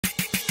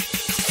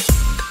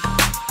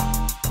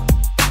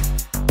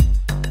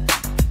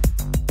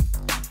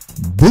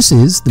This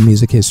is the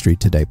Music History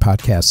Today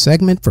podcast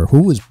segment for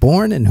who was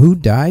born and who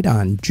died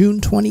on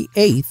June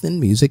 28th in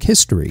music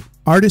history.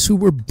 Artists who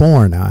were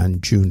born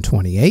on June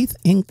 28th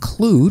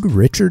include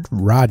Richard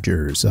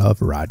Rodgers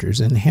of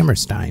Rodgers and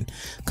Hammerstein,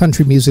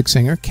 country music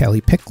singer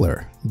Kellie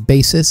Pickler,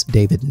 bassist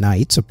David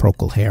Knights of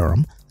Procol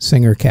Harum,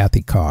 singer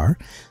Kathy Carr,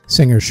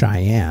 singer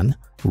Cheyenne,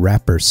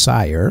 rapper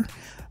Sire,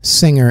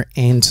 singer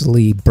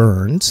Ainsley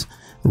Burns,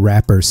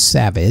 rapper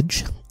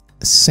Savage,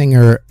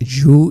 singer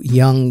Ju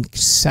Young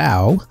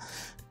Sao,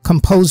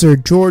 composer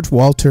George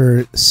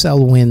Walter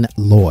Selwyn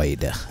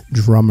Lloyd,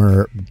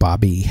 drummer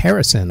Bobby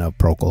Harrison of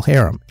Procol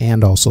Harum,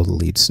 and also the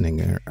lead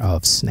singer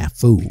of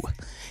Snafu,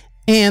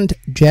 and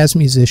jazz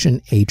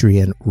musician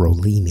Adrian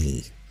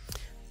Rollini.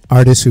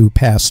 Artists who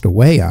passed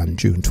away on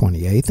June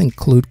 28th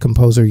include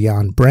composer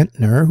Jan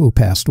Brentner, who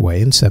passed away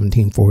in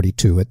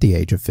 1742 at the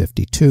age of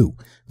 52.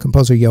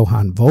 Composer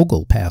Johann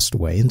Vogel passed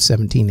away in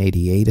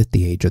 1788 at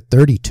the age of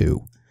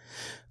 32.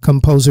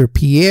 Composer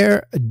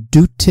Pierre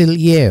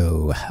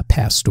Dutilleux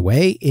passed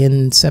away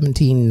in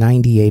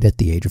 1798 at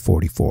the age of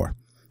 44.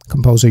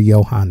 Composer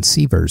Johann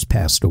Sievers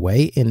passed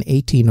away in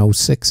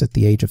 1806 at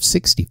the age of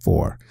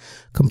 64.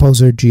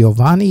 Composer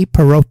Giovanni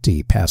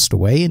Perotti passed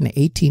away in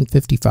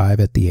 1855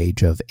 at the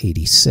age of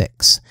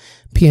 86.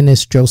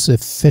 Pianist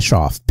Joseph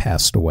Fischoff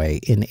passed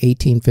away in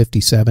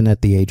 1857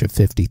 at the age of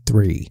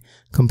 53.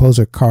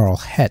 Composer Karl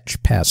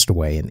Hetsch passed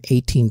away in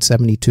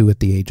 1872 at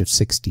the age of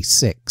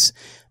 66.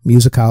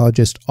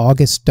 Musicologist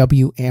August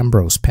W.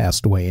 Ambrose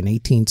passed away in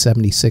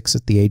 1876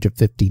 at the age of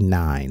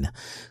 59.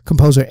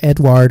 Composer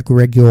Edouard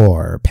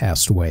Gregor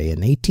passed away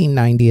in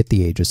 1890 at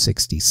the age of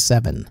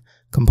 67.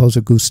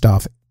 Composer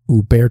Gustave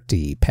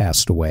Uberti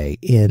passed away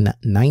in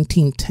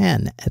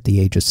 1910 at the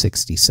age of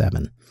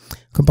 67.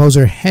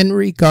 Composer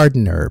Henry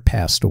Gardiner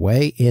passed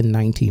away in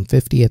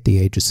 1950 at the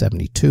age of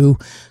 72.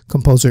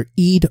 Composer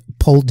Ede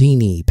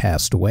Poldini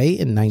passed away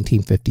in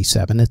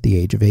 1957 at the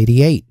age of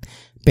 88.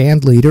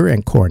 Bandleader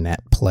and cornet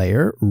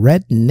player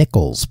Red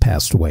Nichols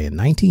passed away in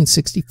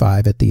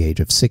 1965 at the age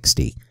of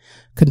 60.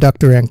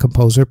 Conductor and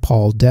composer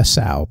Paul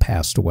Dessau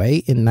passed away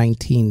in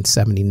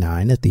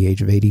 1979 at the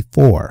age of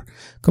 84.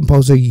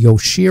 Composer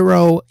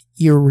Yoshiro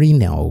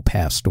Irino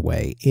passed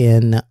away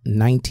in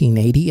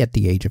 1980 at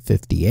the age of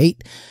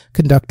 58.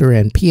 Conductor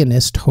and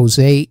pianist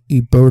Jose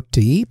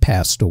Uberti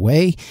passed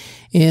away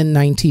in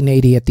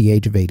 1980 at the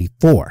age of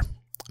 84.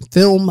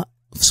 Film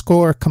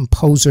score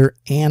composer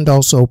and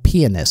also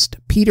pianist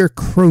Peter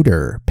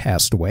Kruder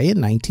passed away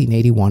in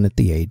 1981 at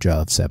the age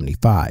of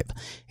 75.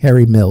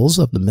 Harry Mills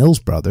of the Mills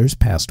Brothers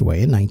passed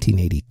away in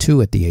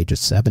 1982 at the age of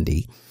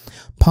 70.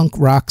 Punk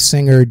rock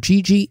singer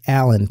Gigi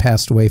Allen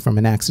passed away from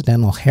an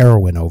accidental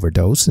heroin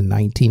overdose in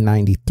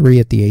 1993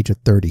 at the age of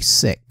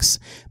 36.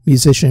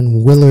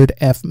 Musician Willard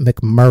F.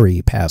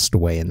 McMurray passed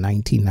away in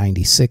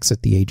 1996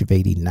 at the age of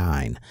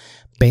 89.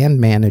 Band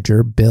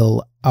manager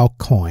Bill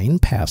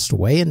Aucoin passed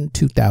away in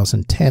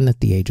 2010 at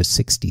the age of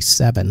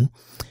 67.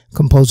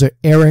 Composer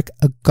Eric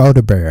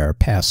Godebert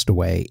passed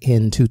away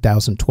in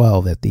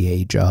 2012 at the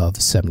age of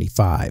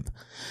 75.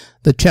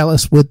 The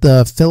cellist with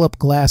the Philip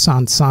Glass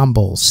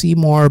Ensemble,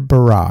 Seymour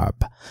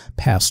Barab,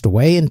 passed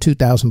away in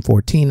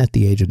 2014 at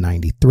the age of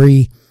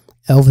 93.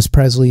 Elvis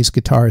Presley's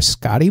guitarist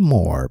Scotty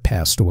Moore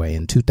passed away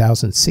in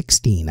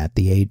 2016 at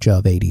the age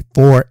of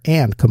 84,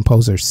 and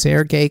composer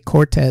Sergei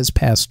Cortez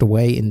passed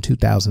away in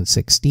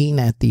 2016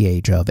 at the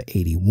age of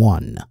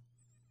 81.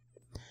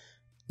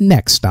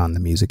 Next on the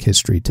Music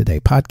History Today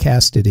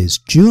podcast, it is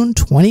June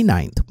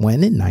 29th,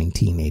 when in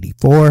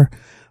 1984,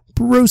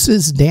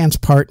 Bruce's dance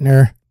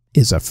partner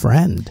is a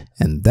friend.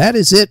 And that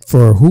is it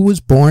for who was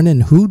born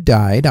and who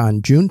died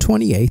on June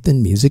 28th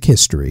in music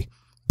history.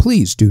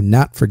 Please do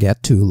not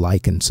forget to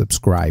like and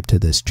subscribe to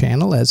this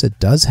channel, as it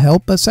does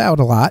help us out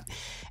a lot.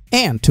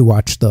 And to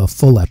watch the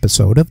full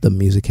episode of the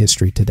Music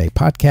History Today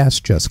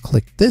podcast, just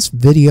click this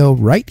video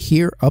right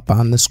here up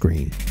on the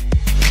screen.